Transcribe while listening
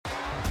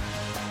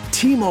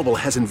T-Mobile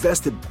has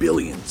invested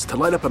billions to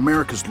light up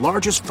America's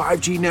largest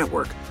 5G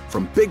network,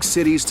 from big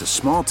cities to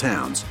small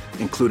towns,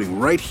 including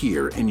right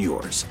here in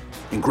yours.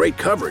 And great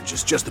coverage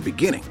is just the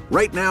beginning.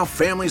 Right now,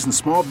 families and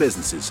small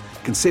businesses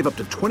can save up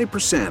to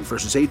 20%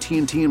 versus AT&T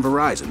and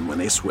Verizon when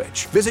they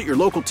switch. Visit your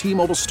local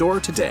T-Mobile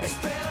store today.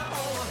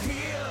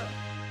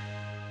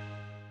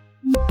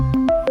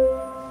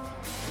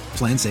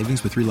 Plan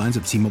savings with 3 lines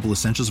of T-Mobile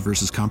Essentials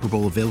versus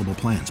comparable available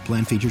plans.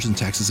 Plan features and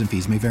taxes and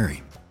fees may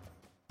vary.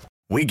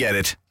 We get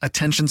it.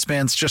 Attention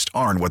spans just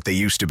aren't what they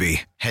used to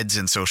be. Heads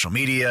in social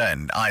media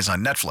and eyes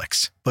on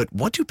Netflix. But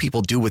what do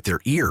people do with their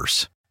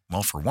ears?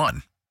 Well, for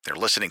one, they're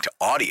listening to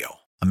audio.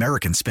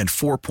 Americans spend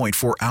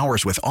 4.4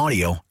 hours with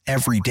audio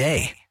every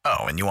day. Oh,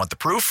 and you want the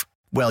proof?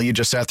 Well, you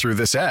just sat through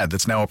this ad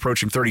that's now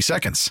approaching 30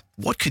 seconds.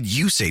 What could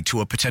you say to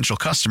a potential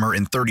customer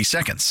in 30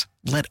 seconds?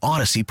 Let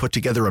Odyssey put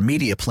together a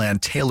media plan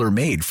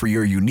tailor-made for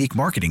your unique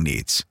marketing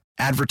needs.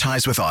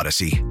 Advertise with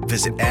Odyssey.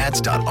 Visit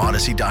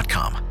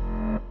ads.odyssey.com.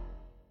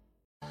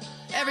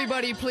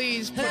 Everybody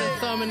please put a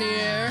thumb in the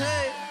air.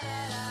 Hey.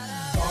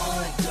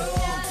 1, 2, 3,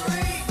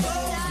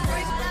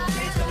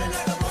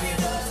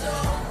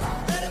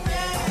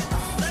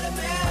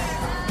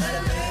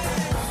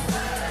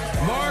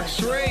 4.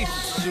 Mark's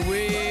Race.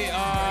 We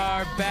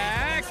are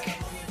back.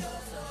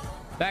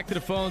 Back to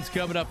the phones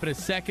coming up in a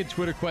second.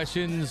 Twitter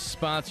questions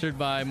sponsored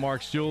by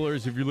Mark's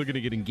Jewelers. If you're looking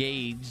to get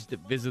engaged,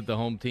 visit the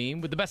home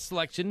team with the best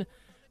selection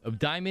of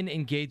diamond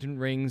engagement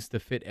rings to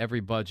fit every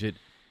budget.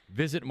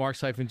 Visit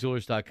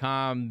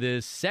marks-jewelers.com.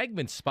 This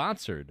segment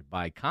sponsored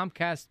by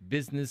Comcast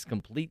Business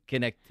Complete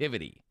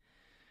Connectivity.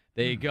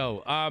 There you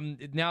go.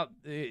 Now,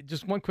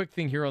 just one quick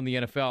thing here on the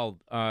NFL.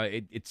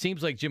 It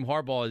seems like Jim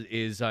Harbaugh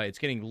is it's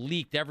getting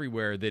leaked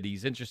everywhere that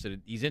he's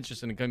interested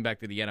in coming back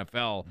to the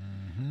NFL.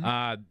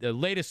 Mm-hmm. The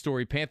latest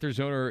story: Panthers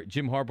owner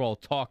Jim Harbaugh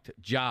talked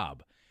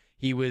job.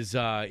 He was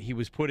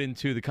put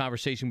into the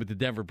conversation with the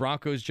Denver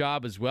Broncos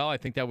job as well. I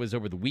think that was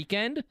over the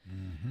weekend.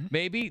 Mm-hmm.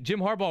 Maybe Jim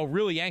Harbaugh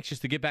really anxious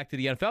to get back to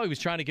the NFL. He was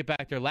trying to get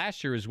back there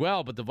last year as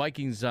well, but the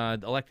Vikings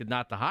elected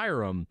not to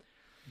hire him.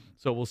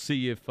 So we'll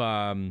see if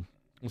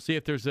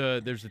there's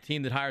a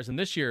team that hires him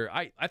this year.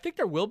 I think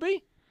there will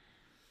be.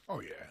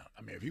 Oh yeah,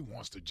 I mean if he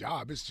wants the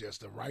job, it's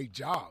just the right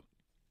job.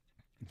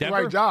 Denver?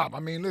 The right job. I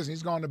mean, listen,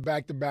 he's gone to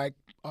back-to-back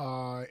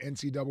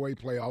NCAA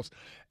playoffs,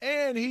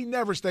 and he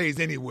never stays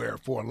anywhere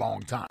for a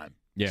long time.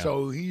 Yeah.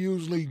 So he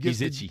usually gets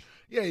He's itchy.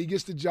 He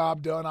gets the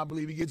job done. I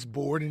believe he gets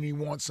bored and he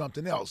wants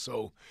something else.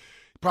 So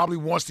he probably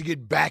wants to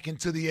get back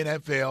into the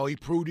NFL. He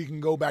proved he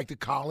can go back to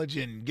college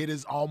and get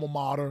his alma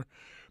mater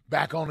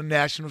back on the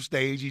national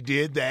stage. He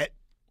did that.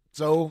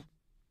 So,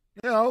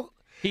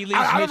 he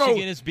leaves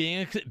Michigan as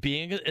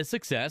being a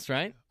success,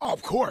 right? Oh,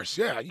 of course.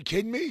 Yeah. Are you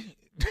kidding me?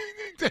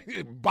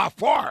 By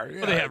far.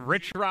 Yeah. Well, they had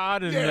Rich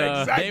Rod and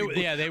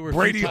exactly. They were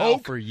Brady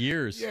Hoke for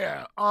years.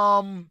 Yeah.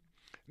 Now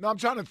I'm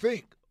trying to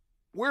think.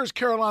 Where's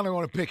Carolina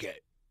going to pick at?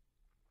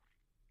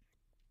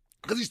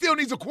 Because he still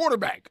needs a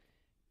quarterback.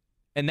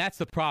 And that's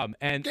the problem.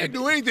 And can't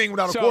do anything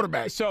without a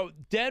quarterback. So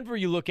Denver,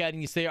 you look at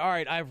and you say, all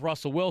right, I have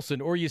Russell Wilson,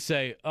 or you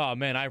say, oh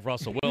man, I have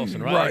Russell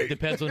Wilson, right? Right. It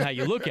depends on how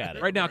you look at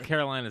it. Right now,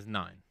 Carolina's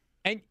 9.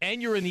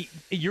 And you're in the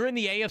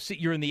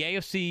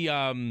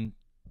AFC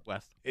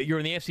West. You're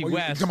in the AFC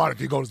West. Come on, if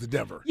he goes to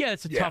Denver. Yeah,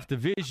 it's a tough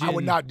division. I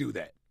would not do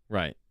that.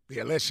 Right.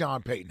 Yeah, let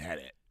Sean Payton have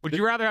it. Would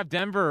you rather have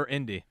Denver or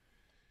Indy?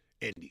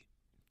 Indy.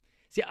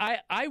 See,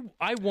 I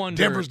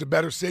wonder. Denver's the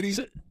better city,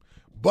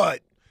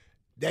 but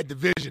that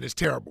division is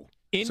terrible.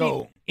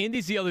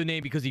 Indy's the other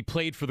name because he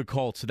played for the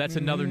Colts, so that's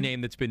another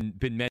name that's been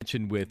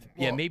mentioned with.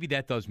 Well, yeah, maybe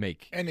that does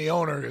make. And the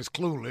owner is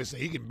clueless,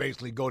 and he can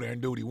basically go there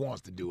and do what he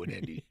wants to do in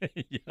Indy.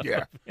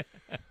 Yeah.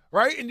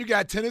 Right? And you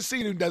got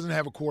Tennessee who doesn't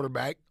have a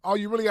quarterback. All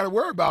you really got to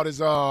worry about is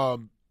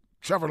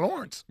Trevor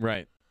Lawrence.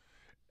 Right.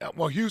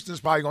 Well,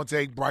 Houston's probably going to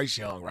take Bryce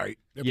Young, right?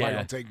 They're probably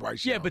going to take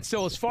Bryce Young. Yeah, but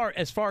still,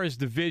 as far as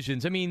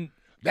divisions, I mean.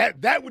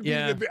 That would be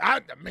I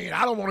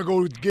don't want to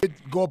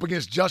go up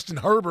against Justin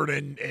Herbert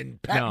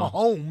and Pat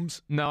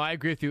Mahomes. No, I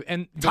agree with you.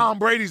 And Tom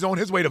Brady's on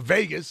his way to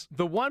Vegas.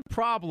 The one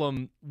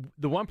problem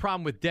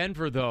with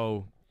Denver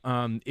though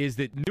is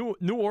that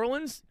New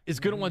Orleans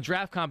is going to want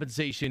draft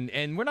compensation,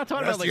 and we're not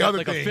talking about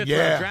like a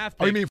fifth-round draft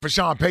pick. Oh, you mean for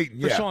Sean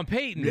Payton? For Sean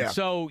Payton. Yeah.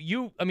 So they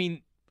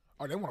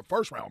want a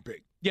first-round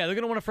pick. Yeah, they're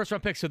going to want a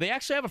first-round pick. So they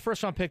actually have a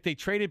first-round pick. They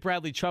traded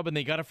Bradley Chubb, and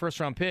they got a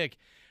first-round pick.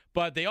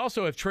 But they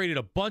also have traded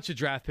a bunch of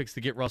draft picks to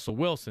get Russell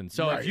Wilson.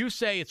 So if you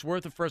say it's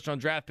worth a first-round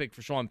draft pick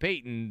for Sean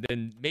Payton,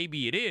 then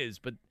maybe it is.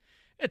 But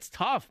it's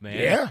tough, man.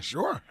 Yeah,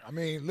 sure. I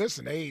mean,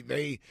 listen,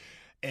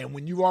 and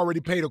when you already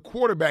paid a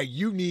quarterback,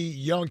 you need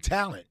young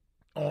talent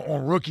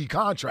on rookie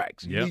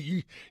contracts.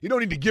 You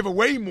don't need to give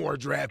away more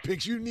draft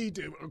picks. You need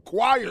to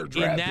acquire draft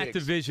picks. In that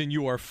division,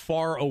 you are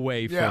far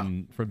away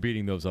from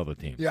beating those other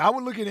teams. Yeah, I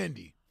would look at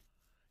Indy.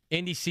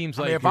 Indy seems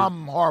like if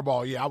I'm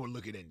Harbaugh, I would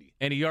look at Indy.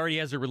 And he already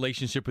has a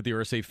relationship with the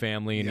Irsay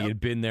family, and he had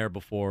been there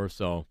before,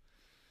 so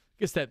I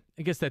guess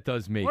that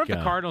does make. What if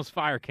the Cardinals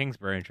fire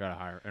Kingsbury and try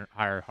to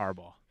hire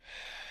Harbaugh?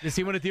 Does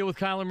he want to deal with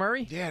Kyler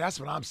Murray? Yeah, that's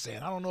what I'm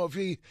saying. I don't know if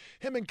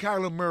him and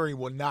Kyler Murray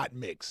will not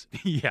mix.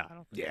 Yeah, I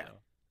don't think so.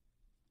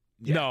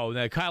 Yeah. No,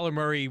 Kyler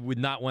Murray would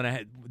not want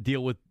to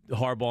deal with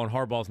Harbaugh, and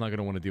Harbaugh's not going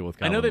to want to deal with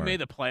Kyler I know they Murray. made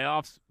the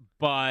playoffs,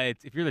 but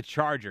if you're the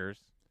Chargers,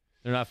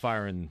 They're not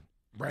firing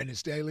Brandon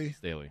Staley.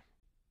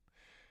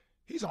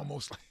 He's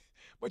almost like.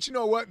 But you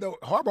know what, though?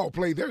 Harbaugh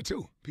played there,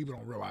 too. People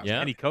don't realize Yeah. that.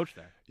 and he coached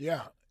there.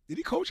 Yeah. Did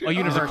he coach it? Oh,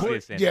 University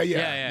of San Diego.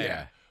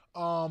 Yeah.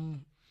 Yeah.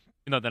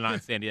 You know, they're not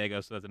in San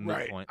Diego, so that's a moot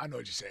Right. point. I know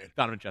what you're saying.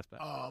 Donovan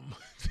Chestnut.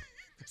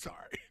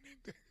 Sorry.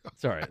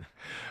 It's all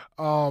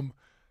right.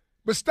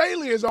 But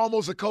Staley is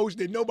almost a coach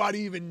that nobody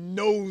even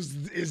knows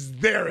is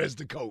there as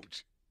the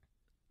coach.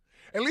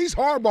 At least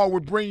Harbaugh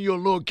would bring you a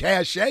little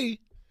cachet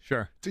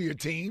Sure. to your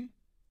team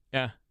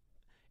Yeah.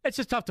 It's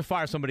just tough to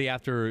fire somebody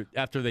after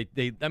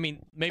they I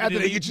mean, maybe after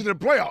they get you to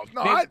the playoffs.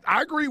 No, Maybe-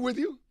 I agree with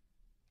you.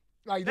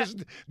 Like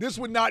this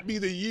would not be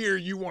the year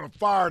you want to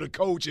fire the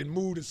coach and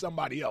move to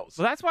somebody else.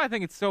 So that's why I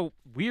think it's so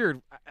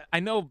weird. I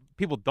know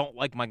people don't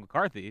like Mike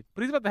McCarthy,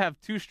 but he's about to have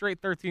 2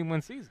 straight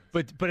 13-win seasons.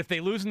 But if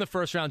they lose in the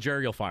first round,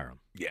 Jerry will fire him.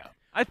 Yeah.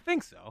 I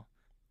think so.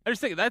 I just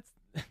think that's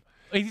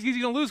he's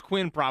going to lose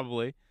Quinn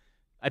probably.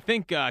 I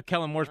think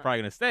Kellen Moore's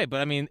probably going to stay.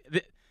 But, I mean,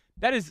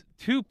 that is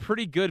 2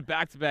 pretty good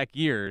back-to-back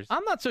years.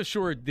 I'm not so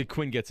sure that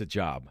Quinn gets a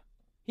job.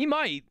 He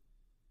might.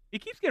 He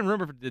keeps getting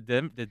rumored to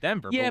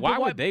Denver, Yeah, but why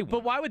would they But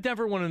want why would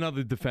Denver want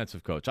another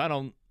defensive coach? I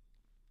don't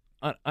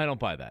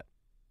buy that.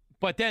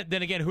 But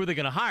then again, who are they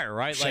going to hire,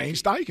 right? Shane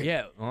Steichen.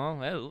 Yeah. Well,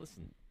 hey,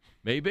 listen,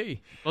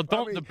 maybe. Well, I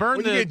don't mean, burn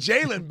when the you get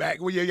Jalen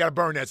back, well, you got to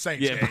burn that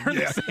Saints game. burn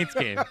yeah. the Saints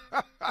game.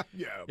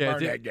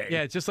 Burn that game.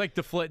 Yeah, just like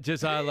what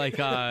is not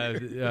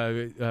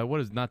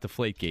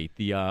Deflategate,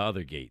 the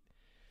other gate.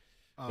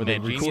 Where they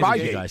Genius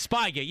recorded Spygate. the guys.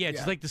 Spygate, yeah,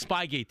 just like the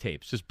Spygate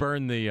tapes. Just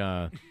burn the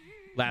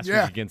last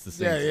Yeah. week against the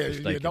Saints.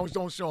 Yeah.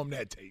 Don't show them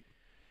that tape.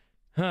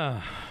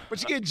 People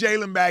But you get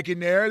Jalen back in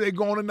there. They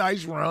go on a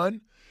nice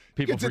run.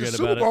 Get to the forget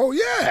Super about it. Bowl.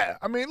 Yeah.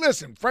 I mean,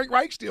 listen, Frank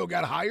Reich still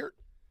got hired,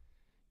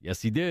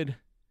 Yes, he did.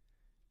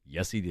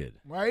 Yes, he did.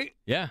 right?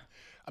 Yeah.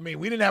 I mean,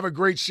 we didn't have a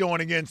great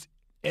showing against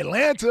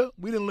Atlanta.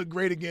 We didn't look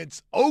great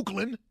against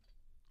Oakland.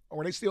 Or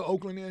were they still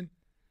Oakland in?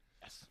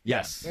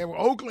 Yes. They were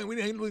Oakland. We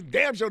didn't look,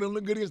 damn sure didn't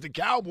look good against the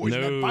Cowboys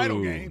in that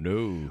final game.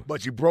 No.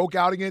 But you broke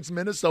out against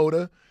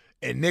Minnesota,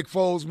 and Nick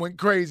Foles went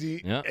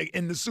crazy Yeah.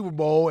 in the Super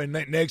Bowl. And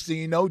next thing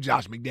you know,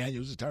 Josh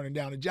McDaniels is turning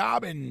down a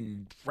job,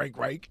 and Frank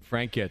Reich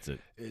Frank gets it.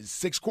 is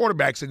 6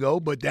 quarterbacks ago,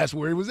 but that's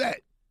where he was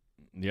at.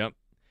 Yep.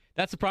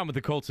 That's the problem with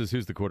the Colts is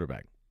who's the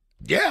quarterback.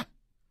 Yeah.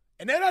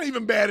 And they're not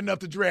even bad enough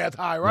to draft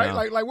high, right?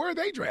 No. Like where are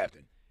they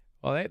drafting?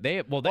 Well,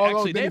 they Although,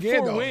 actually they then have again,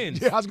 4 though,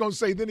 wins. Yeah, I was going to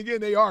say, then again,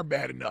 they are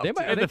bad enough. They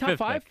might, They're are they the top 5th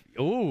 5?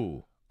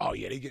 Ooh. Oh,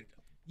 yeah, they get.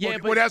 Yeah, well,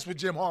 but that's where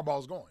Jim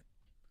Harbaugh's going.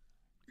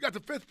 You got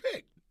the 5th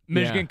pick.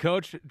 Michigan Yeah.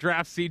 coach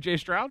drafts C.J.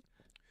 Stroud.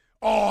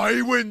 Oh,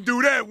 he wouldn't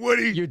do that, would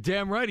he? You're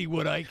damn right he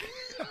would, Ike.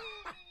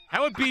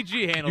 How would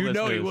BG handle You this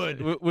know he news?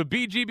 would. Would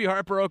BG be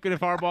heartbroken if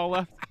Harbaugh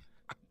left?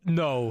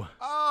 No.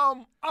 I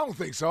don't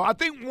think so. I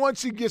think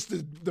once he gets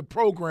the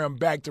program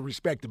back to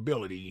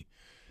respectability,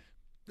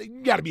 they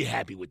got to be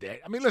happy with that.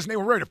 I mean, listen, they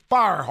were ready to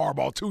fire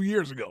Harbaugh 2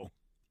 years ago.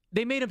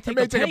 They made him take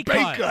made a him pay take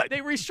a pay cut. They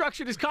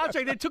restructured his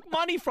contract. They took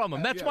money from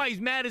him. That's Yeah. why he's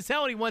mad as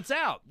hell and he wants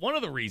out. One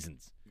of the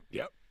reasons.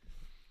 Yep.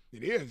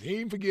 It is. He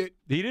didn't forget.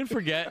 He didn't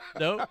forget.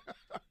 Nope.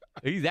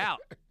 He's out.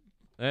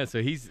 Yeah,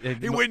 so He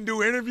wouldn't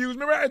do interviews.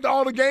 Remember at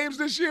all the games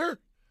this year?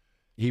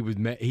 He was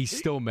mad. He's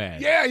still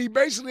mad. Yeah, he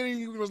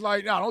basically was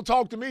like, no, don't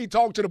talk to me.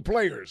 Talk to the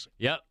players.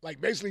 Yep. Like,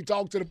 basically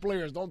talk to the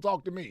players. Don't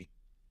talk to me.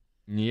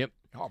 Yep.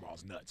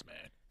 Harbaugh's nuts,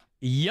 man.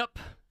 Yep.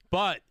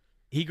 But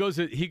he goes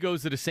to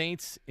the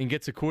Saints and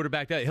gets a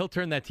quarterback. That he'll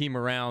turn that team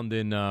around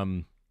in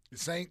The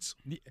Saints.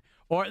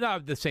 or no,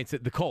 the Saints,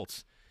 the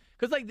Colts.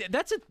 Because like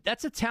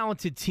that's a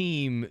talented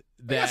team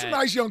They that got some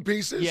nice young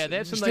pieces. Yeah, they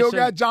have You some still nice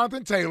got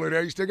Jonathan Taylor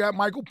there. You still got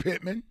Michael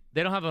Pittman.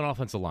 they don't have an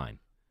offensive line.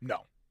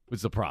 No.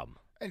 Was the problem.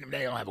 And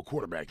they don't have a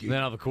quarterback They either.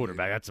 don't have a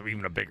quarterback. That's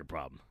even a bigger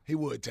problem. He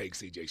would take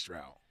C.J.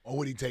 Stroud. Or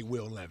would he take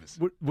Will Levis?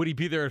 Would he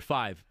be there at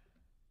 5?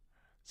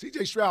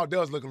 C.J. Stroud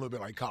does look a little bit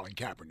like Colin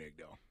Kaepernick,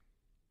 though.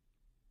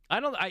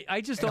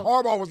 I just And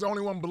don't. Harbaugh was the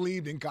only one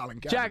believed in Colin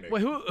Kaepernick. Jack,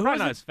 who Probably is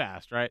not it? as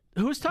fast, right?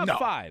 Who's top No.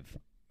 5?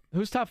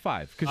 Who's top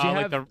 5? Because you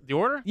like have the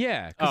order?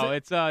 yeah. 'cause Oh,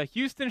 it's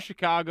Houston,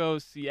 Chicago,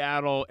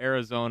 Seattle,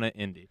 Arizona,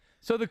 Indy.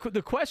 so the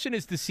question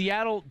is: does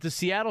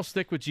Seattle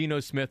stick with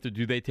Geno Smith or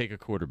do they take a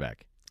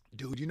quarterback?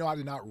 Dude, you know I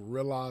did not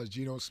realize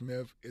Geno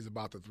Smith is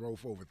about to throw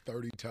for over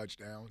 30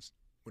 touchdowns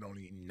with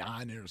only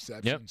 9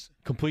 interceptions. Yep.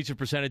 Completion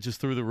percentage is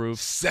through the roof.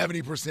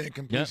 70%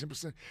 completion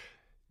percent.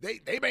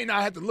 They may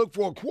not have to look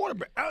for a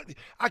quarterback.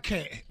 I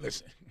can't.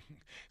 Listen,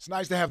 it's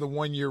nice to have the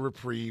 1-year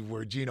reprieve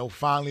where Geno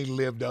finally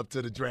lived up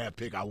to the draft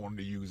pick I wanted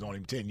to use on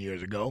him 10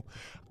 years ago.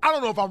 I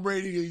don't know if I'm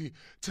ready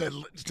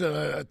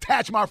to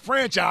attach my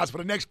franchise for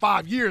the next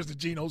 5 years to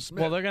Geno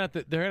Smith. Well, they're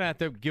gonna have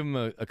to give him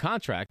a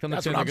contract. I'm not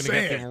That's saying what they're I'm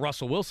gonna give saying. him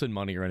Russell Wilson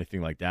money or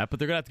anything like that, but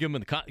they're gonna have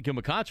to give him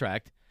a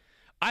contract.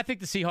 I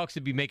think the Seahawks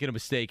would be making a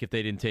mistake if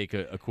they didn't take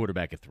a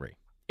quarterback at 3.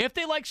 If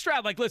they like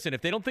Stroud, like listen,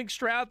 if they don't think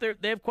Stroud,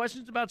 they have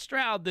questions about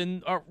Stroud,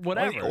 then or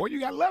whatever. Or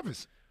you got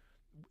Levis.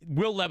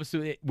 Will Levis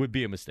would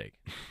be a mistake.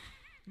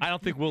 I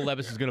don't think Will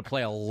Levis is going to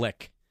play a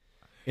lick.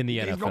 in the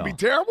NFL. He's going to be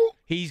terrible?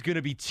 He's going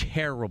to be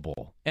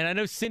terrible. And I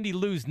know Cindy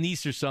Lou's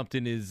niece or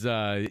something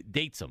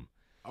dates him.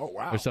 Oh,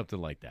 wow. Or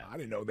something like that. I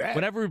didn't know that.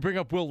 Whenever we bring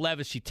up Will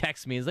Levis, she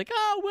texts me and is like,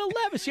 "Oh, Will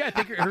Levis, yeah, I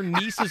think her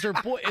niece is her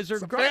It's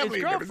his a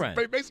family member. girlfriend."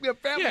 It's basically a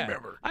family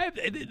member.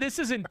 This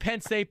isn't Penn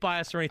State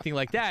bias or anything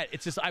like that.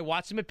 It's just I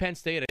watched him at Penn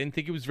State. I didn't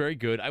think he was very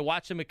good. I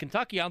watched him at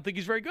Kentucky. I don't think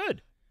he's very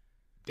good.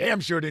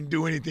 Damn sure didn't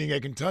do anything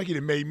at Kentucky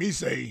that made me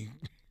say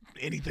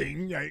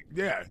anything.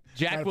 Yeah.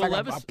 Jack Will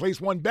Levis? I placed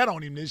one bet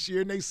on him this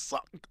year, and they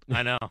suck.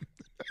 I know.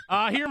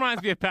 He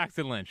reminds me of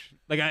Paxton Lynch.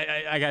 Like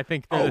I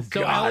think. Oh,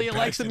 So God, Elliott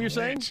likes him. Paxton You're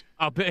saying?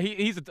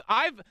 Lynch.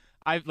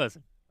 I've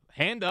listen.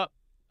 Hand up.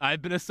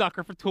 I've been a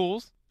sucker for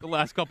tools the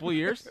last couple of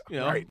years. You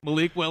know, Right.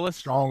 Malik Willis.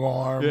 Strong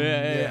arm.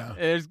 Yeah.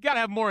 There's got to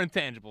have more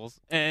intangibles.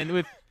 And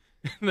with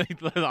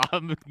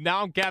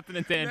now I'm captain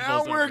intangibles.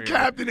 Now we're over here.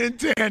 captain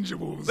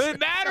intangibles. It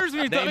matters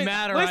when you're They talking.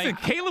 matter, Listen,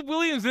 right? Caleb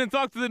Williams didn't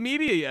talk to the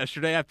media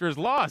yesterday after his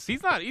loss.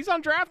 He's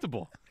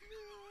undraftable.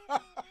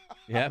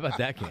 Yeah, how about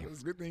that game?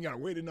 It's a good thing you got to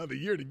wait another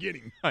year to get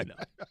him. I know.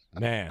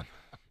 Man.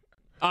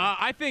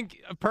 I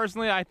think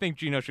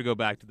Geno should go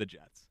back to the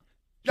Jets.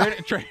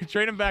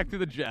 Trade him back to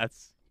the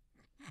Jets,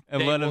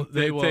 and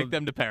They will- take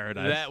them to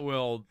paradise. That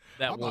will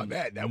How about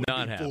that? That would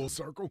not be happen. full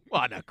circle.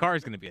 Well, no,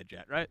 Carr's going to be a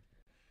Jet, right?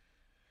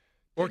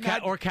 Or They're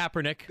not- or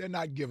Kaepernick. They're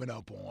not giving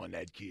up on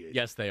that kid.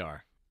 Yes, they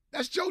are.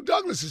 That's Joe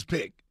Douglas's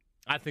pick.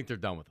 I think they're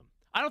done with him.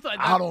 I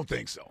don't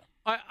think so.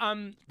 I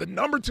The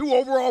number 2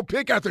 overall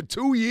pick after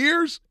 2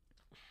 years?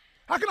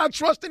 How can I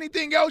trust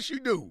anything else you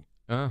do?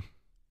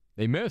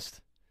 They missed.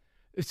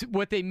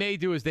 What they may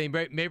do is they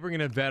may bring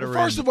in a veteran.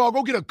 Well, first of all,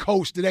 go get a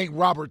coach that ain't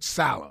Robert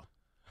Saleh.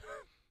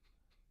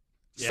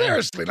 Yeah.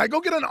 Seriously, like go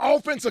get an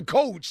offensive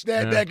coach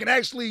that can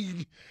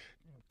actually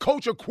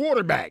coach a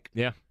quarterback.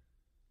 Yeah.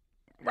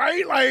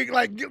 Right?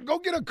 Go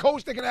get a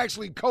coach that can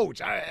actually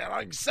coach.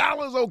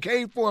 Saleh's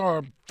okay for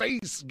a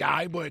face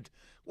guy, but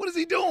what is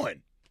he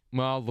doing?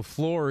 Well,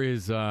 LaFleur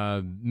is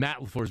Matt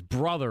LaFleur's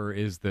brother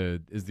is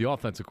the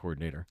offensive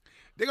coordinator.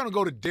 They're going to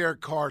go to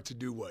Derek Carr to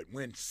do what?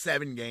 Win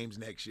 7 games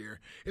next year.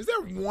 Is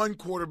there one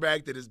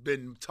quarterback that has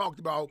been talked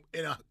about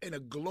in a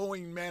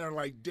glowing manner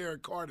like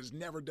Derek Carr has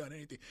never done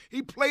anything?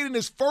 He played in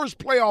his first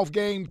playoff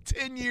game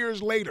 10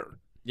 years later.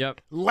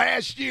 Yep.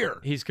 Last year.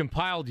 He's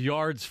compiled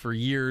yards for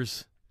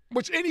years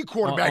Which any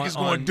quarterback is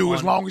going to do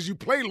as long as you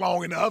play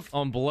long enough.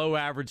 on below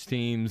average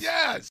teams.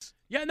 Yes.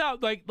 Yeah, no,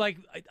 like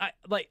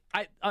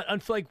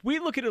we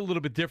look at it a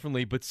little bit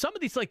differently, but some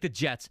of these, like the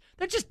Jets,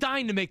 they're just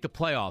dying to make the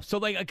playoffs. So,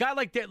 like a guy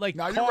like that, like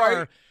No, you're Carr,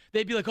 right.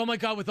 they'd be like, "Oh my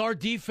God, with our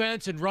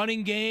defense and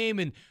running game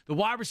and the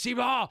wide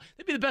receiver,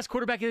 they'd be the best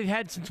quarterback they've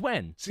had since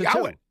when?" See, Since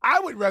who? I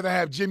would rather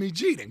have Jimmy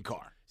G than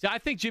Carr. See, I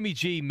think Jimmy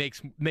G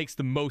makes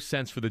the most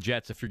sense for the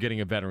Jets if you're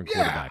getting a veteran Yeah,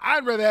 quarterback.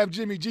 I'd rather have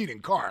Jimmy G than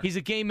Carr. He's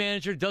a game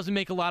manager, doesn't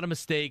make a lot of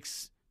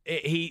mistakes.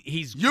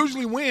 He's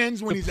usually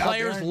wins when the he's out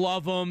there. players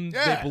love him.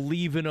 Yeah. They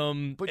believe in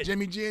him. Put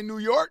Jimmy G in New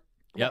York.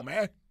 Come Yep. on,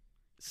 man.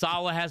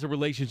 Saleh has a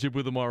relationship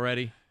with him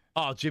already.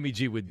 Oh, Jimmy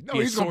G would. No, be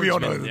a he's going to be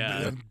on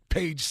swordsman.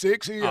 page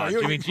 6 here.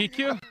 Jimmy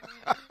GQ?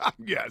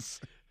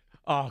 Yes.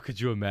 Oh, could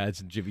you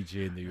imagine Jimmy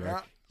G in New York?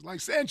 Yeah, it's like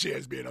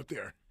Sanchez being up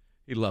there.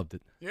 He loved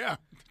it. Yeah,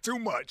 too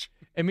much.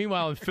 And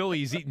meanwhile, in Philly,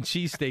 he's eating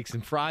cheesesteaks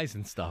and fries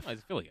and stuff Oh, he's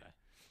a Philly guy.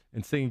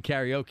 and singing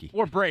karaoke.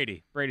 Or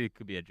Brady. Brady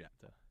could be a Jet,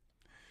 though.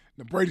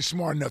 Now, Brady's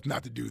smart enough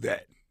not to do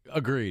that.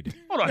 Agreed.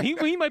 Hold on.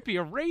 He might be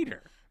a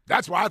Raider.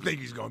 That's where I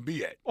think he's going to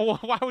be at. Oh,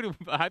 why would he?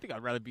 I think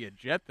I'd rather be a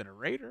Jet than a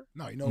Raider.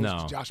 No, he knows No.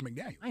 it's Josh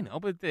McDaniels. I know,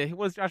 but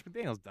what has Josh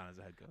McDaniels done as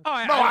a head coach?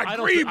 Oh, No, I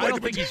don't agree, thi- I but-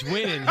 don't think he's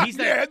winning. He's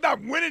not, Yeah, it's not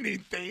winning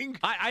anything.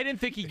 I didn't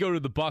think he'd go to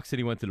the Bucks, and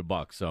he went to the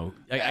Bucks. So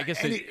I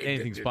guess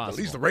anything's possible.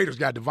 At least the Raiders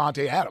got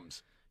Devontae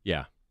Adams.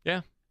 Yeah.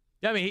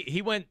 I mean,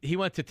 he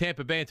went to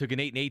Tampa Bay and took an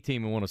 8-8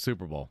 team and won a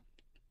Super Bowl.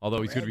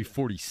 Although he's going to be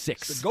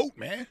 46. It's the GOAT,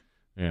 man.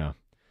 Yeah.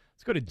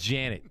 Let's go to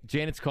Janet.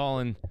 Janet's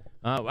calling.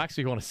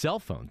 Actually, on a cell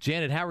phone.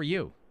 Janet, how are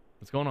you?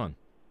 What's going on?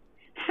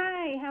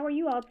 Hi, how are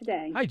you all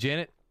today? Hi,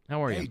 Janet.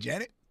 How are Hey, you?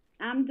 Janet.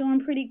 I'm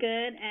doing pretty good,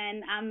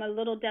 and I'm a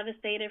little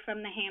devastated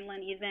from the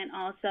Hamlin event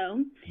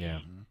also. Yeah.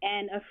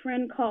 And a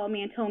friend called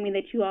me and told me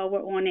that you all were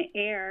on the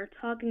air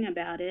talking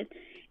about it.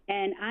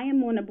 And I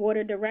am on the board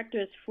of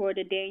directors for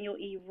the Daniel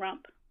E.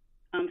 Rump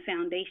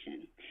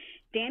Foundation.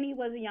 Danny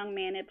was a young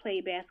man that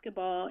played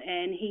basketball,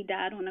 and he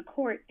died on a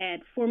court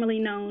at formerly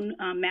known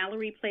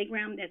Mallory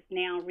Playground that's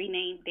now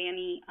renamed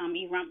Danny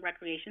E. Rump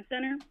Recreation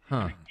Center.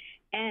 Huh.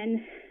 And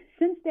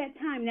since that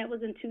time, that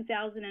was in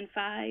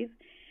 2005,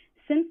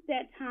 since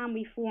that time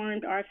we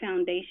formed our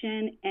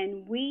foundation,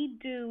 and we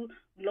do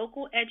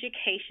local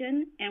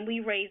education, and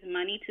we raise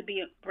money to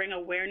bring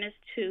awareness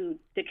to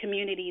the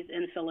communities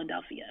in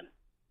Philadelphia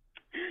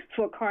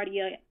for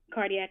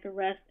cardiac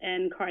arrest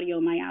and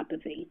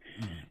cardiomyopathy.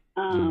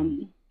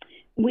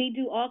 We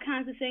do all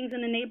kinds of things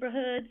in the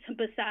neighborhoods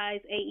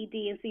besides AED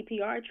and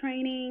CPR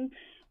training.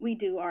 We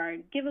do our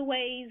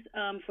giveaways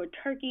for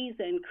turkeys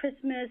and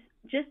Christmas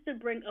just to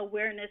bring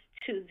awareness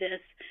to this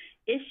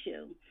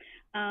issue.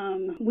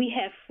 We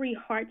have free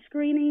heart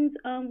screenings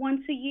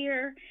once a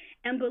year.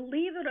 And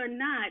believe it or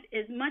not,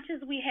 as much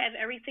as we have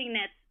everything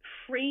that's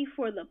free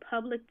for the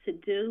public to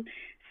do.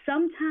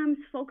 Sometimes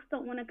folks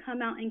don't want to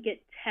come out and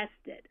get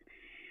tested.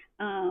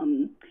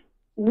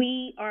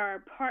 We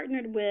are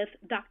partnered with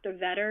Dr.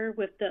 Vetter,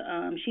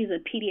 she's a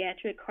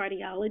pediatric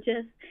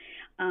cardiologist,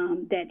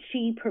 that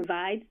she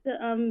provides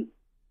the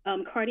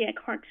cardiac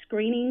heart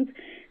screenings.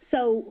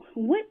 So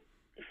what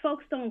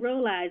folks don't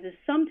realize is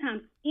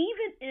sometimes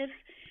even if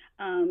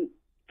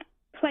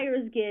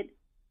players get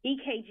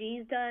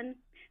EKGs done,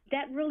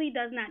 that really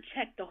does not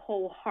check the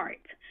whole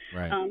heart.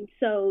 Right.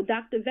 So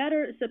Dr.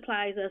 Vetter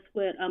supplies us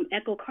with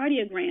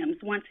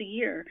echocardiograms once a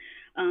year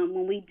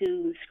when we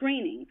do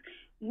screenings.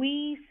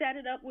 We set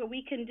it up where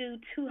we can do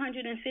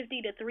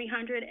 250 to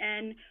 300,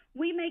 and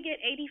we may get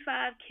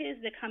 85 kids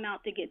that come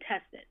out to get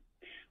tested.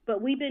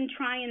 But we've been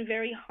trying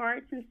very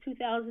hard since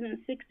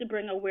 2006 to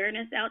bring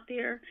awareness out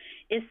there.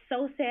 It's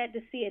so sad to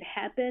see it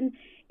happen.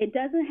 It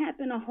doesn't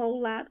happen a whole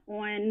lot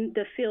on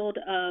the field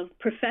of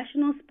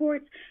professional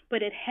sports,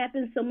 but it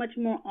happens so much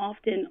more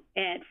often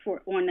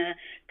on a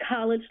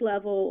college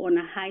level, on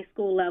a high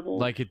school level.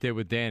 Like it did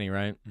with Danny,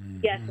 right?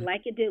 Yes,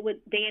 like it did with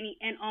Danny,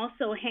 and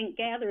also Hank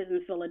Gathers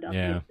in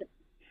Philadelphia.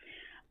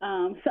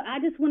 Yeah. So I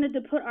just wanted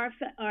to put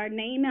our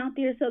name out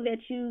there so that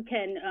you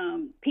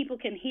can people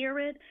can hear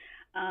it.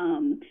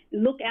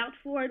 Look out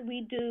for it.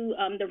 We do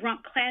the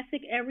Rump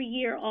Classic every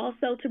year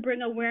also to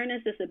bring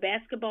awareness. It's a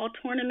basketball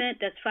tournament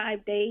that's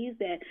 5 days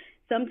that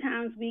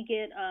sometimes we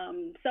get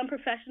some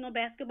professional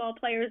basketball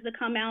players to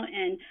come out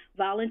and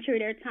volunteer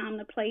their time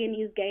to play in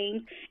these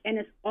games. And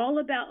it's all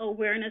about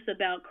awareness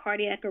about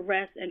cardiac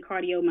arrest and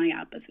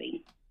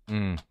cardiomyopathy.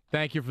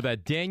 Thank you for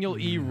that. Daniel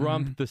E.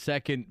 Rump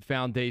II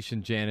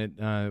Foundation,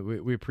 Janet.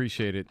 We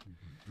appreciate it.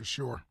 For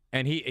sure.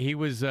 And he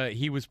was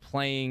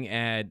playing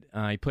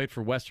he played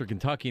for Western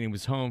Kentucky, and he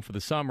was home for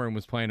the summer and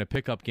was playing a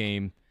pickup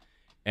game,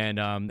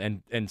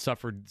 and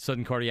suffered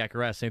sudden cardiac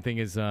arrest. Same thing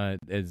as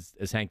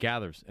Hank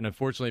Gathers. And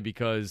unfortunately,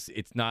 because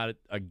it's not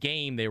a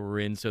game they were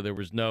in, so there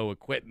was no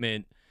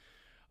equipment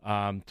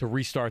to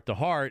restart the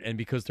heart, and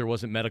because there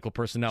wasn't medical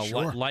personnel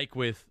like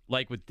with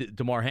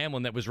Damar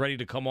Hamlin that was ready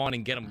to come on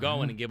and get him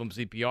going and give him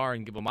CPR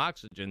and give him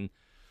oxygen.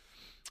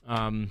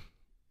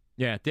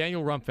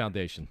 Daniel Rump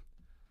Foundation.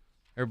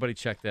 Everybody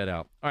check that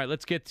out. All right,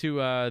 let's get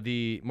to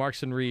the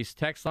Marks and Reese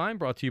text line,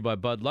 brought to you by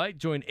Bud Light.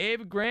 Join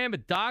Ava Graham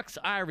at Doc's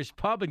Irish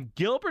Pub in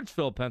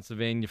Gilbertsville,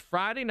 Pennsylvania,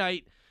 Friday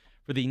night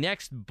for the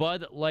next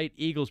Bud Light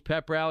Eagles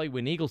pep rally.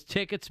 Win Eagles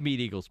tickets, meet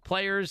Eagles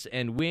players,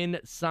 and win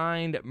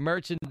signed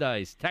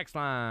merchandise. Text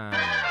line.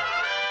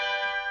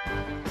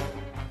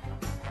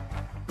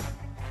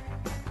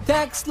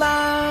 Text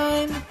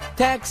line,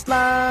 text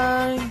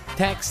line,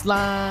 text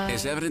line.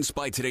 As evidenced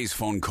by today's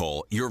phone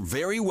call, you're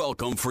very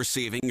welcome for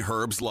saving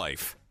Herb's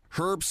life.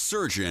 Herb's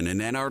surgeon in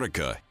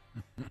Antarctica.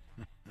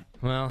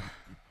 Well,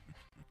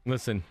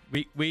 listen,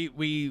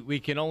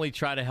 we can only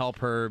try to help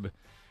Herb,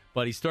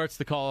 but he starts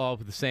the call off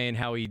with saying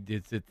how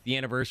it's the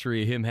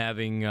anniversary of him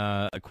having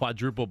a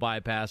quadruple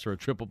bypass or a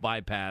triple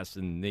bypass,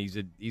 and he's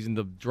in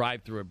the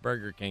drive-thru at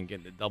Burger King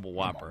getting a double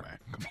Whopper.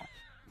 Come on.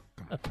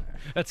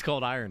 That's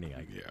called irony,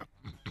 I guess.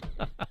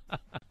 Yeah.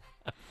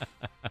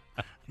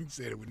 He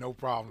said it with no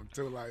problem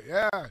too. Like,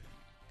 yeah.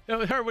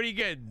 Herb, what do you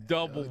get?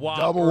 Double Whopper.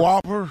 Double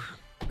Whopper.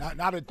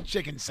 Not a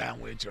chicken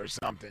sandwich or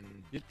something.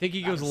 You think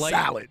he goes light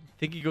salad?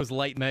 Think he goes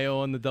light mayo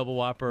on the double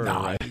Whopper?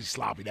 Nah, he's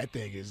sloppy. That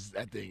thing is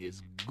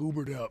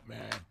goobered up,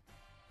 man.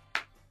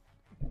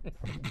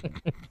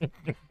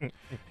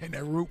 And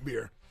that root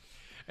beer.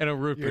 And a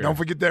root beer. Don't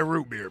forget that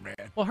root beer, man.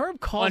 Well, Herb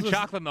calls on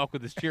chocolate milk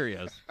with his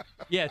Cheerios.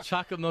 Yeah,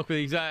 chocolate milk with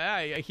he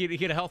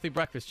had a healthy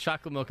breakfast,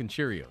 chocolate milk and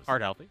Cheerios.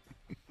 Heart healthy.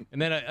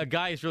 And then a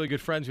guy he's really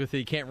good friends with,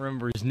 he can't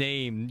remember his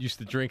name, used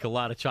to drink a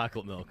lot of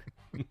chocolate milk.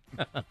 It's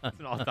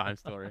an all-time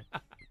story.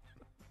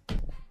 All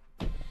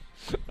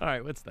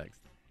right, what's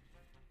next?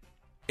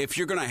 If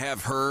you're going to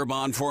have Herb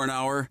on for an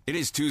hour, it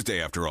is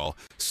Tuesday after all.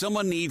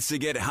 Someone needs to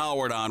get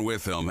Howard on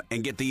with him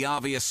and get the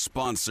obvious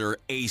sponsor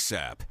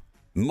ASAP.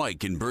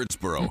 Mike in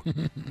Birdsboro.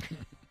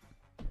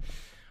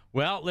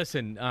 Well,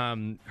 listen,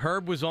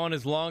 Herb was on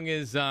as long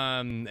as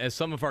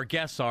some of our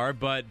guests are,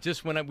 but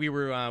just when we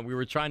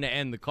were trying to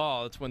end the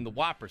call, that's when the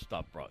Whopper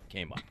stuff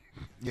came up.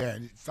 Yeah,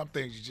 some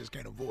things you just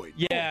can't avoid.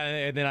 Yeah,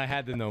 and then I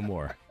had to know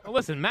more. Well,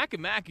 listen, Mac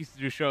and Mac used to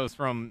do shows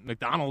from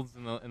McDonald's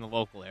in the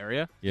local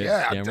area.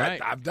 Yes,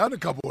 I've done a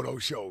couple of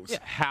those shows. Yeah,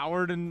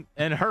 Howard and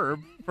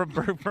Herb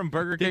from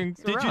Burger King.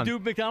 Did you do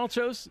McDonald's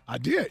shows? I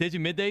did. Did you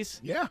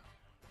middays? Yeah.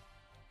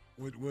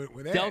 With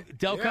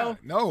Delco? Yeah.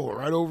 No,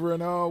 right over in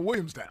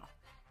Williamstown.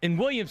 In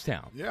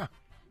Williamstown? Yeah.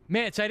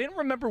 Man, so I didn't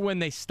remember when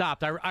they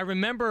stopped. I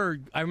remember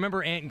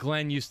Ant and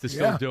Glenn used to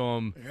still do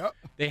them. Yep.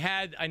 They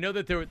had, I know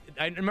that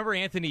I remember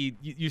Anthony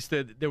used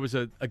to, there was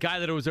a guy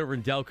that was over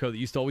in Delco that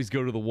used to always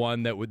go to the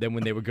one that would, then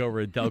when they would go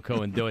over to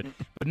Delco and do it.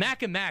 But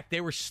Mac and Mac,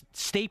 they were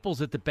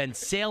staples at the Ben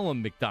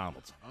Salem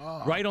McDonald's,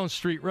 right on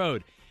Street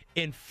Road.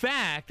 In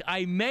fact,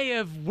 I may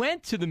have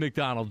went to the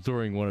McDonald's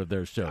during one of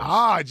their shows.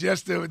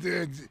 Just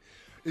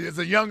as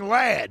a young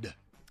lad.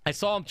 I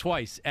saw him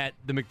twice at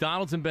the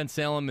McDonald's in Ben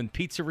Salem and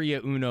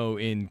Pizzeria Uno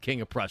in King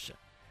of Prussia.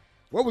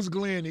 What was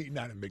Glenn eating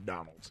out of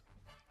McDonald's?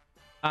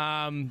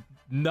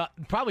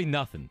 Probably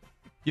nothing.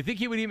 You think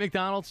he would eat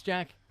McDonald's,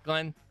 Jack?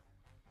 Glenn?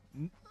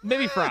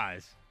 Maybe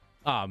fries.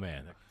 Oh,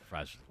 man.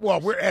 Fries. Well,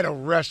 we're at a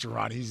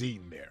restaurant. He's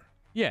eating there.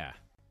 Yeah.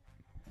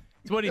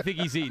 So what do you think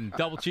he's eating?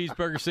 Double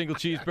cheeseburger, single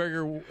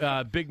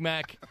cheeseburger, Big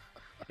Mac?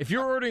 If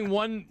you're ordering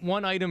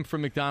one item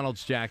from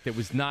McDonald's, Jack, that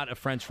was not a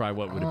French fry,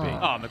 what would it be?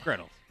 Oh,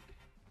 McGriddles.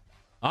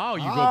 Oh,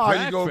 you go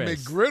breakfast. You go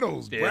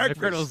McGriddles. Yeah,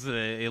 breakfast.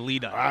 McGriddles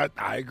elite item.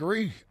 I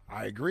agree.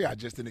 I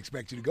just didn't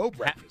expect you to go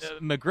breakfast.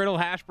 McGriddle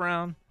hash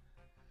brown,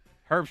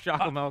 Herb's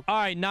chocolate milk. All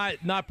right,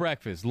 not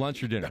breakfast,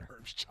 lunch or dinner.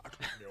 Herb's chocolate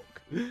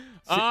milk.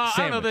 I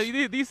don't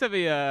know. These have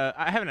I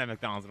haven't had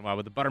McDonald's in a while,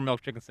 but the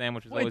buttermilk chicken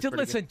sandwich is always pretty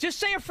listen, good. just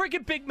say a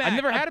freaking Big Mac. I've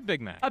never had a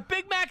Big Mac. A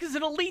Big Mac is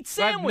an elite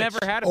sandwich. I've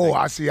never had a Big Mac.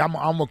 I see. I'm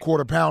a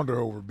quarter pounder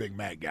over Big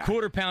Mac guy.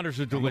 Quarter pounders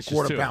are delicious, I'm a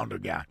quarter too. pounder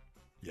guy.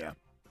 Yeah.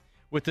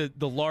 With the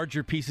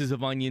larger pieces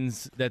of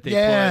onions that they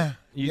Yeah,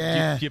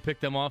 put. You pick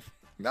them off?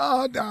 No,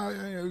 I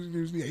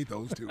usually ate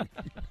those too.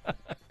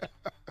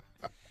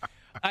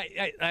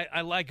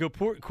 I like a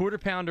quarter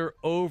pounder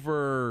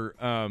over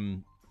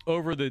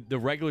the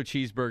regular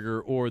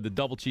cheeseburger or the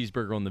double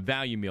cheeseburger on the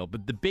value meal,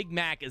 but the Big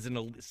Mac is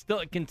still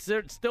an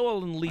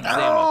elite sandwich.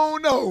 Oh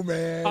no,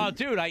 man! Oh,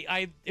 dude,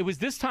 it was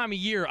this time of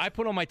year. I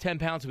put on my 10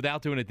 pounds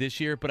without doing it this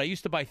year, but I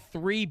used to buy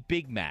 3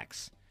 Big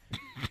Macs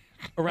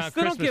around I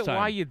still Christmas don't get time.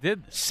 why you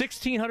did this.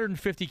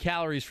 1,650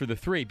 calories for the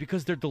 3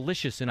 because they're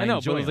delicious and I know,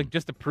 enjoy but it was them. like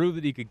just to prove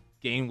that you could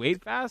gain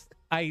weight fast.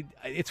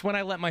 It's when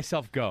I let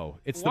myself go.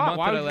 It's the Why? month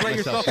Why that I would let you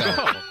myself go?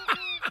 go.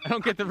 I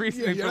don't get the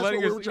reasoning Yeah, for that's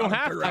letting what we were yourself. You don't trying to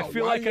have figure to. out. I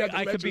feel Why like you had to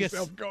I let could be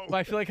yourself go?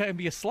 I feel like I can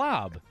be a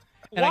slob,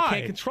 and I Why?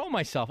 can't control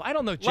myself. I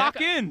don't know, Jack.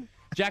 Lock in.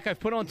 Jack, I've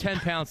put on 10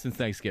 pounds since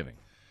Thanksgiving.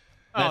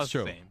 That's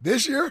true. Same.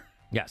 This year?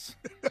 Yes.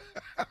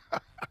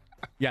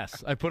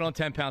 Yes, I put on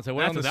 10 pounds. I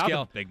went That's on the without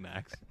scale. the Big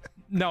Macs.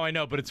 No, I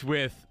know, but it's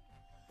with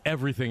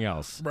everything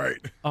else. Right.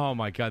 Oh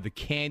my God, the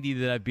candy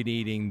that I've been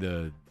eating,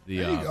 the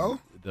There you go.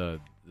 the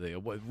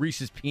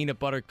Reese's peanut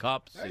butter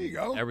cups, There you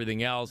and go.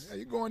 everything else. Yeah,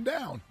 you're going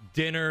down.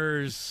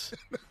 Dinners,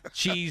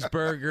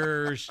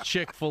 cheeseburgers,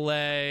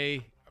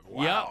 Chick-fil-A.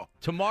 Wow. Yep.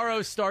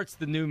 Tomorrow starts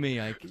the new me,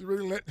 Ike. It's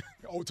really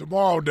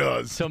tomorrow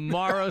does.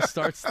 Tomorrow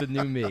starts the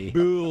new me.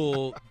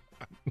 Cool.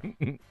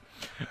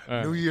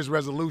 New Year's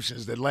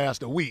resolutions that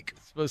last a week.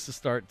 It's supposed to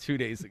start 2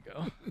 days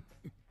ago.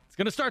 It's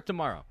going to start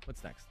tomorrow.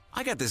 What's next?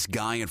 I got this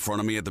guy in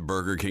front of me at the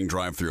Burger King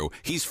drive-thru.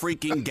 He's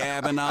freaking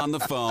gabbing on the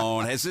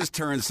phone, has his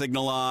turn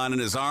signal on,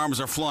 and his arms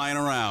are flying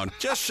around.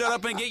 Just shut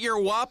up and get your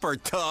Whopper,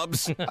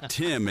 Tubbs.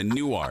 Tim in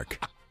Newark.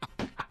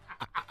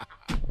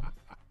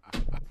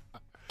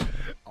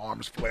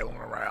 Arms flailing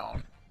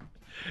around.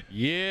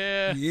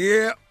 Yeah.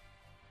 Yeah.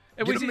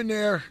 And Get him in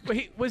there.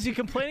 Was he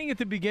complaining at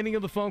the beginning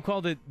of the phone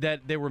call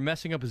that they were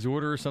messing up his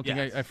order or something?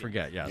 Yes. I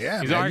forget. Yes.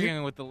 Yeah, He's man,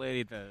 arguing with the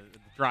lady at the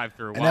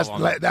drive-through. And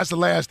that's the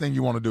last thing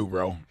you want to do,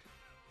 bro.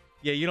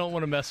 Yeah, you don't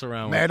want to mess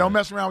around Man, with don't that.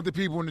 mess around with the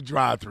people in the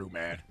drive-thru,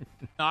 man.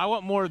 No, I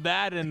want more of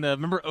that. And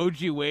remember,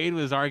 OG Wade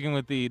was arguing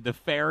with the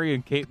ferry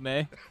in Cape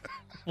May.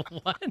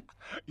 What?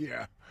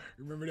 Yeah.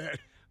 Remember that?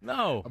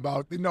 No.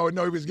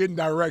 No, he was getting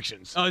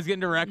directions. Oh, he's getting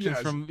directions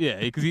Yes. from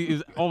because he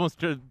was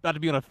almost about to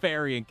be on a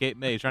ferry in Cape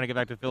May, trying to get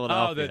back to Oh,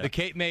 Philadelphia. the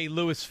Cape May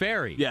Lewis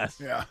Ferry. Yes.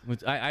 Yeah.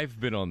 Which I've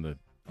been on that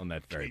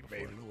ferry Cape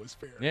before. May Lewis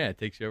Ferry. Yeah, it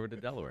takes you over to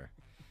Delaware.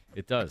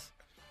 It does.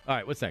 All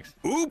right, what's next?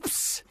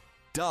 Oops.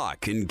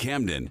 Doc in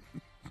Camden.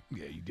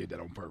 Yeah, you did that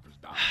on purpose,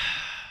 Doc.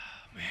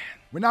 Man.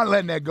 We're not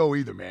letting that go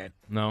either, man.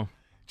 No.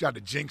 Tried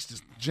to jinx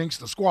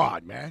the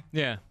squad, man.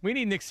 Yeah, we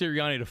need Nick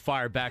Sirianni to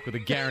fire back with a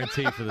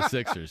guarantee for the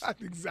Sixers.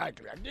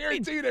 Exactly. I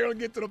guarantee you they're going to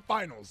get to the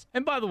finals.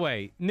 And by the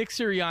way, Nick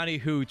Sirianni,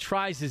 who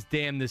tries his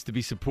damnedest to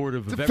be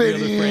supportive of To every fit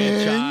other in,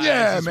 franchise,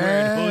 yeah, is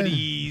wearing man.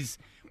 hoodies.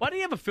 Why did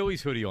he have a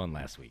Phillies hoodie on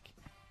last week?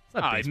 It's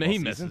not baseball he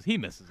season. misses. He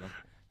misses them.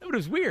 That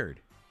was weird.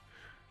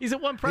 He's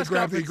at one press He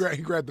conference.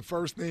 grabbed the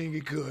first thing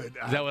he could.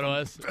 Is that what it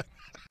was?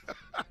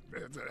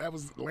 That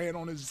was laying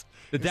on his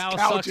Dallas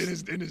couch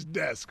Sucks- in his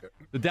desk.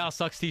 The Dallas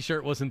Sucks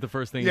T-shirt wasn't the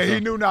first thing. Yeah, he he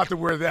saw. knew not to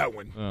wear that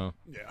one. Oh,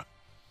 Yeah.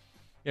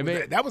 yeah.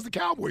 Maybe, That was the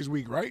Cowboys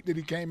week, right? That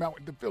he came out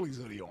with the Phillies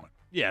hoodie on.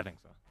 Yeah, I think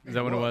so. is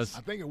that what it was?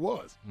 I think it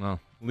was. Well,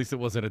 at least it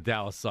wasn't a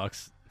Dallas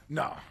Sucks.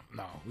 No.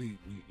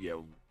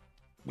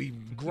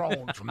 We've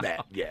grown from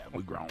that. Yeah,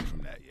 we've grown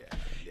from that. Yeah.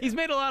 He's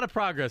made a lot of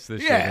progress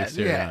this year. Yeah, Nick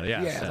Sirianni.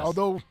 Yes.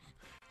 Although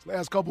his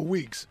last couple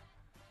weeks,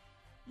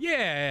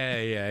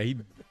 Yeah.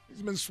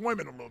 he's been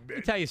swimming a little Let me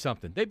bit. tell you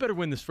something. They better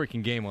win this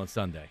freaking game on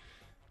Sunday.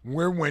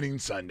 We're winning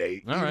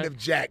Sunday, All even right. if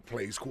Jack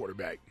plays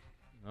quarterback.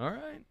 All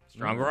right.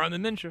 Stronger arm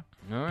than Minshew.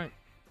 All right.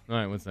 All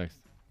right. What's next?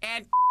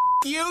 And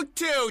you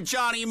too,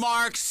 Johnny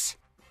Marks.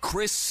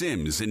 Chris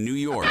Sims in New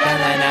York.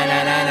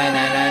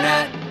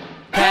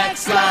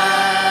 Text line.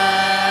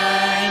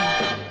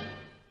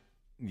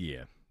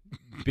 Yeah.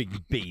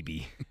 Big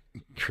baby.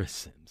 Chris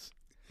Sims.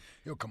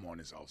 He'll come on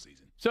this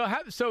offseason.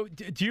 So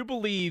do you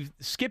believe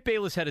Skip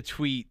Bayless had a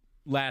tweet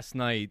last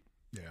night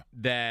Yeah.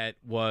 that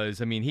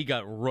was, I mean, he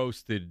got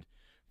roasted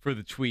for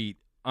the tweet.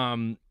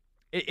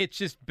 It's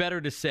just better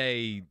to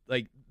say,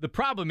 like, the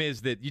problem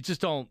is that you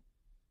just don't,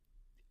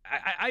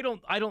 I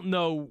don't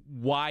know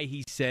why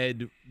he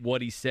said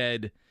what he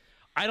said.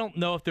 I don't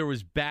know if there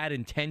was bad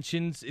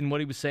intentions in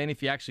what he was saying.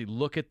 If you actually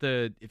look at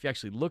the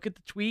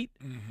tweet,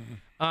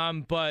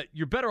 but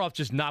you're better off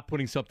just not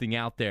putting something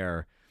out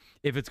there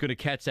if it's going to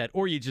catch that,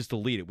 or you just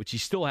delete it, which he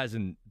still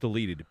hasn't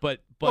deleted.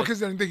 But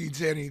because I didn't think he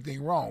said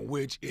anything wrong.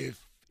 Which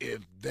if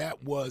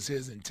that was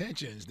his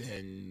intentions,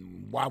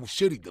 then why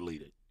should he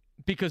delete it?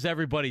 Because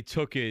everybody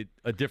took it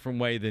a different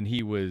way than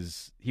he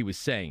was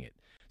saying it.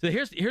 So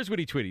here's what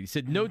he tweeted. He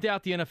said, "No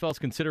doubt the NFL is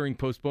considering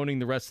postponing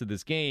the rest of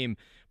this game,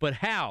 but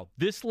how?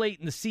 This late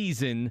in the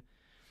season,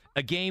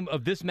 a game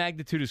of this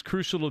magnitude is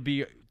crucial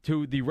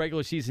to the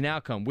regular season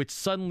outcome, which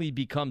suddenly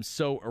becomes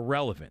so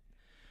irrelevant."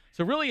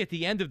 So really at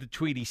the end of the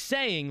tweet, he's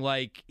saying,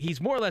 like, he's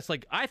more or less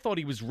like, I thought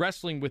he was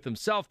wrestling with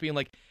himself, being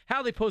like,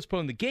 how they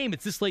postpone the game,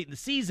 it's this late in the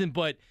season,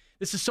 but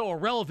this is so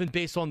irrelevant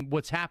based on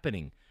what's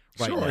happening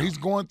right now. Sure, he's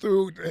going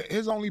through,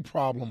 his only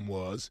problem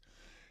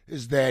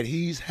is that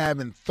he's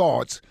having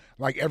thoughts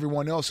like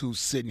everyone else who's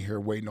sitting here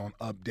waiting on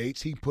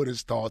updates. He put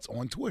his thoughts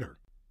on Twitter.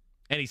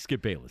 And he's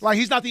Skip Bayless. Like,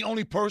 he's not the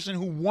only person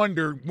who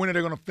wondered when are they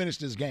going to finish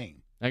this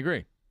game. I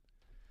agree.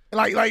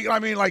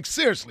 Like,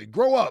 seriously,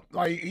 grow up.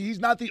 Like, he's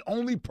not the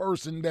only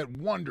person that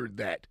wondered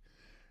that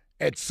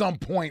at some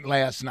point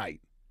last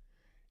night.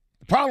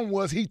 The problem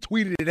was he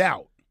tweeted it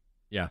out.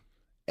 Yeah.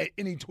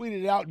 And he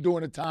tweeted it out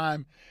during a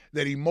time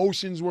that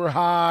emotions were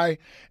high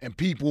and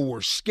people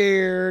were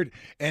scared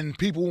and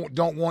people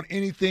don't want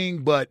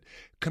anything but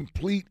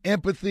complete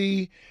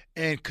empathy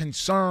and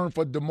concern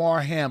for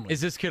Damar Hamlin.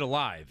 Is this kid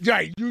alive?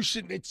 Right.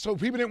 So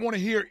people didn't want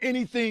to hear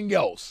anything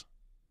else.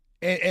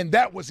 And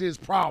that was his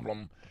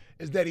problem,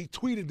 is that he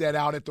tweeted that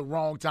out at the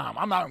wrong time.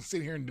 I'm not going to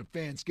sit here and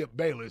defend Skip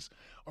Bayless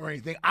or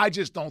anything. I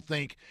just don't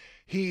think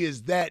he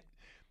is that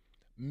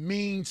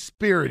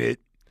mean-spirited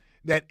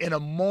that in a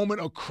moment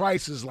of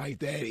crisis like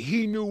that,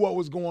 he knew what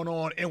was going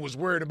on and was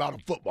worried about a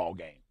football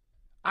game.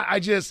 I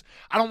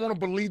don't want to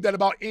believe that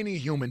about any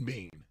human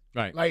being.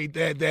 Right. Like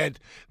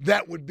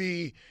that would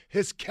be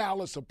his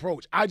callous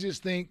approach. I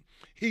just think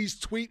he's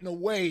tweeting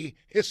away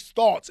his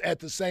thoughts at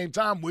the same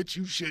time, which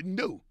you shouldn't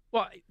do.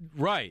 Well,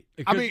 right.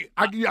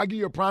 I'll give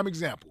you a prime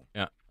example.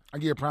 Yeah. I'll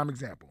give you a prime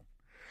example.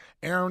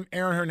 Aaron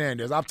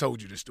Hernandez, I've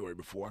told you this story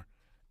before.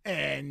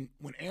 And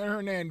when Aaron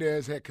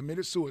Hernandez had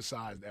committed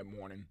suicide that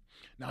morning,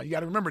 now you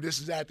got to remember, this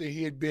is after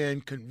he had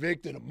been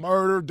convicted of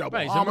murder,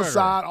 double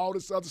homicide, all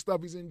this other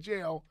stuff. He's in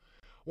jail.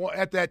 Well,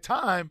 at that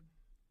time,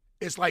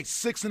 it's like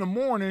 6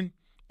 a.m,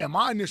 and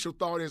my initial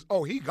thought is,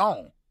 oh, he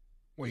gone.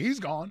 Well, he's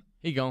gone.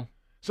 He gone.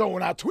 So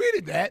when I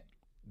tweeted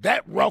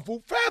that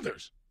ruffled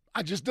feathers.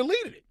 I just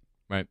deleted it.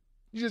 Right.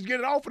 You just get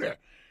it off of there.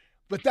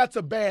 But that's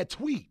a bad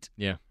tweet.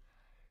 Yeah.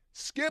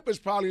 Skip is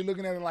probably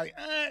looking at it like,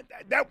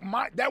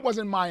 that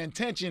wasn't my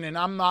intention, and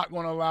I'm not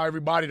going to allow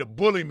everybody to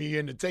bully me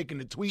into taking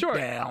the tweet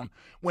down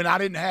when I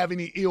didn't have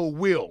any ill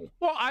will.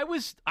 Well, I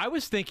was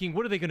thinking,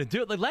 what are they going to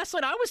do? Like last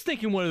night, I was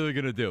thinking, what are they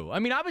going to do? I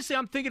mean, obviously,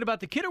 I'm thinking about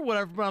the kid or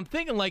whatever, but I'm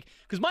thinking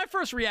because my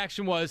first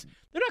reaction was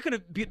they're not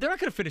going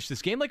to finish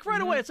this game. Like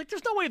right away, it's like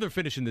there's no way they're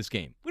finishing this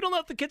game. We don't know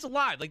if the kid's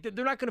alive. Like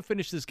they're not going to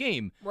finish this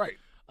game. Right.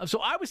 So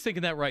I was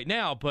thinking that right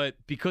now, but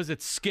because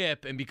it's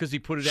Skip and because he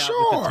put it out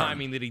with the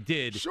timing that he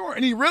did. Sure,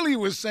 and he really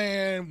was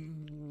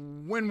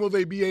saying, when will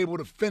they be able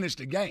to finish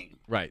the game?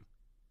 Right.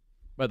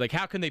 But like,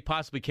 how can they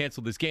possibly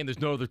cancel this game? There's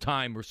no other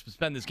time or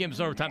suspend this game. There's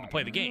no other time to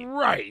play the game.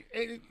 Right.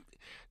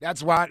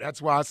 That's why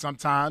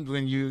sometimes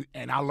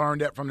and I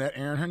learned that from that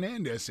Aaron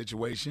Hernandez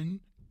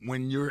situation,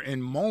 when you're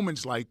in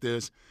moments like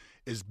this,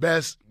 it's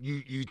best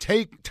you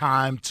take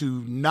time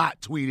to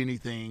not tweet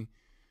anything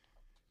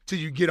till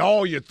you get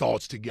all your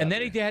thoughts together. And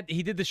then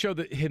he did the show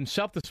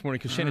himself this morning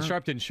because Shannon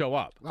Sharpe didn't show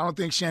up. I don't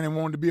think Shannon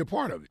wanted to be a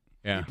part of it.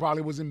 Yeah. He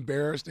probably was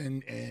embarrassed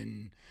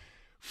and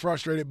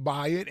frustrated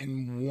by it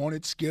and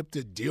wanted Skip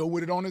to deal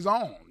with it on his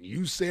own.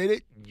 You said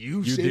it.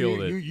 You deal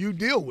with it. You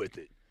deal with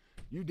it.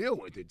 You deal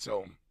with it.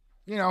 So,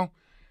 I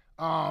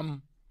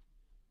don't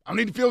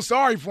need to feel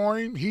sorry for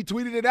him. He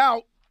tweeted it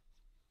out.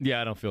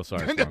 Yeah, I don't feel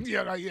sorry for him.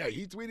 yeah,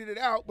 he tweeted it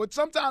out. But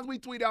sometimes we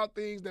tweet out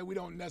things that we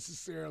don't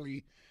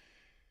necessarily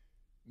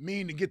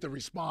mean to get the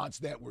response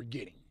that we're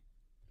getting.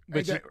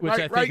 Which I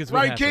think is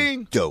what happened.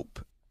 King?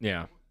 Dope.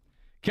 Yeah.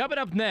 Coming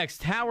up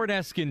next, Howard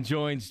Eskin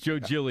joins Joe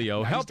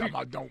Giglio.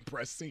 Don't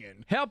press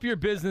send. Help your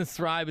business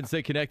thrive and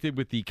stay connected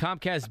with the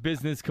Comcast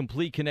Business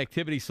Complete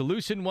Connectivity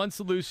Solution. One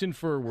solution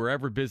for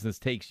wherever business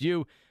takes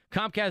you.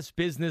 Comcast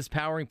Business,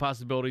 powering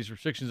possibilities.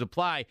 Restrictions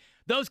apply.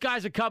 Those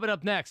guys are coming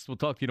up next. We'll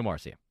talk to you tomorrow.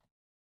 See you.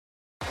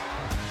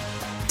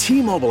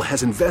 T-Mobile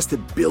has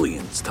invested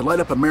billions to light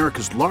up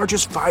America's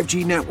largest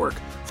 5G network,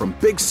 from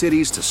big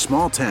cities to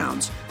small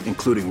towns,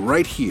 including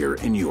right here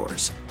in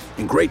yours.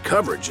 And great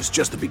coverage is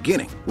just the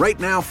beginning. Right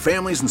now,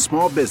 families and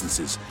small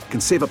businesses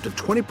can save up to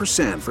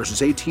 20%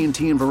 versus AT&T and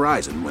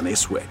Verizon when they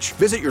switch.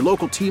 Visit your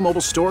local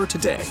T-Mobile store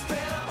today.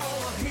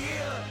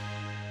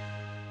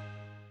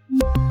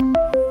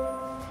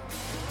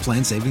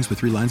 Plan savings with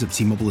 3 lines of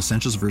T-Mobile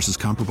Essentials versus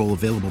comparable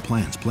available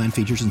plans. Plan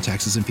features and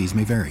taxes and fees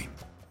may vary.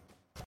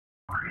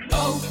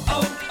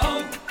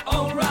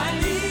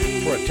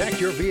 O'Reilly. For a Protect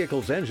your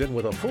vehicle's engine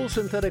with a full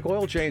synthetic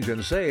oil change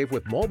and save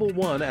with Mobil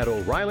 1 at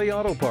O'Reilly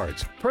Auto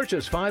Parts.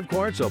 Purchase 5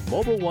 quarts of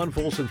Mobil 1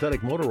 full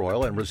synthetic motor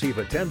oil and receive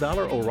a $10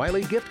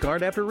 O'Reilly gift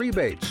card after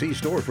rebate. See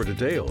store for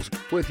details.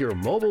 With your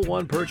Mobil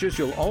 1 purchase,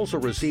 you'll also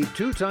receive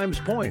 2 times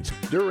points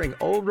during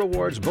O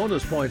Rewards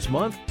Bonus Points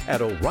Month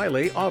at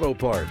O'Reilly Auto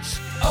Parts.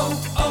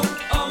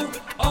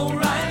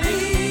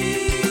 O'Reilly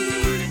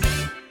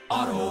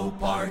Auto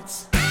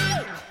Parts.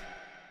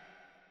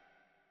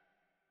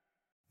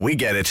 We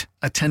get it.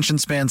 Attention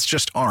spans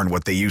just aren't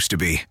what they used to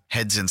be.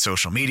 Heads in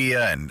social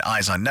media and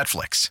eyes on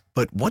Netflix.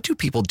 But what do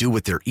people do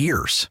with their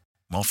ears?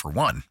 Well, for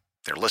one,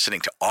 they're listening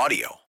to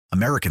audio.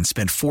 Americans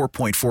spend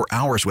 4.4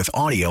 hours with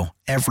audio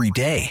every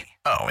day.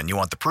 Oh, and you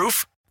want the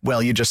proof?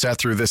 Well, you just sat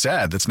through this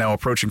ad that's now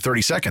approaching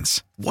 30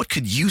 seconds. What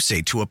could you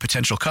say to a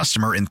potential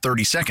customer in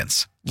 30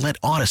 seconds? Let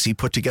Odyssey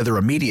put together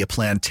a media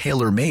plan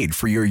tailor-made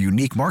for your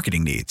unique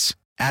marketing needs.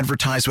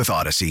 Advertise with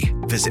Odyssey.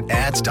 Visit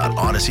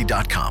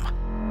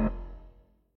ads.odyssey.com.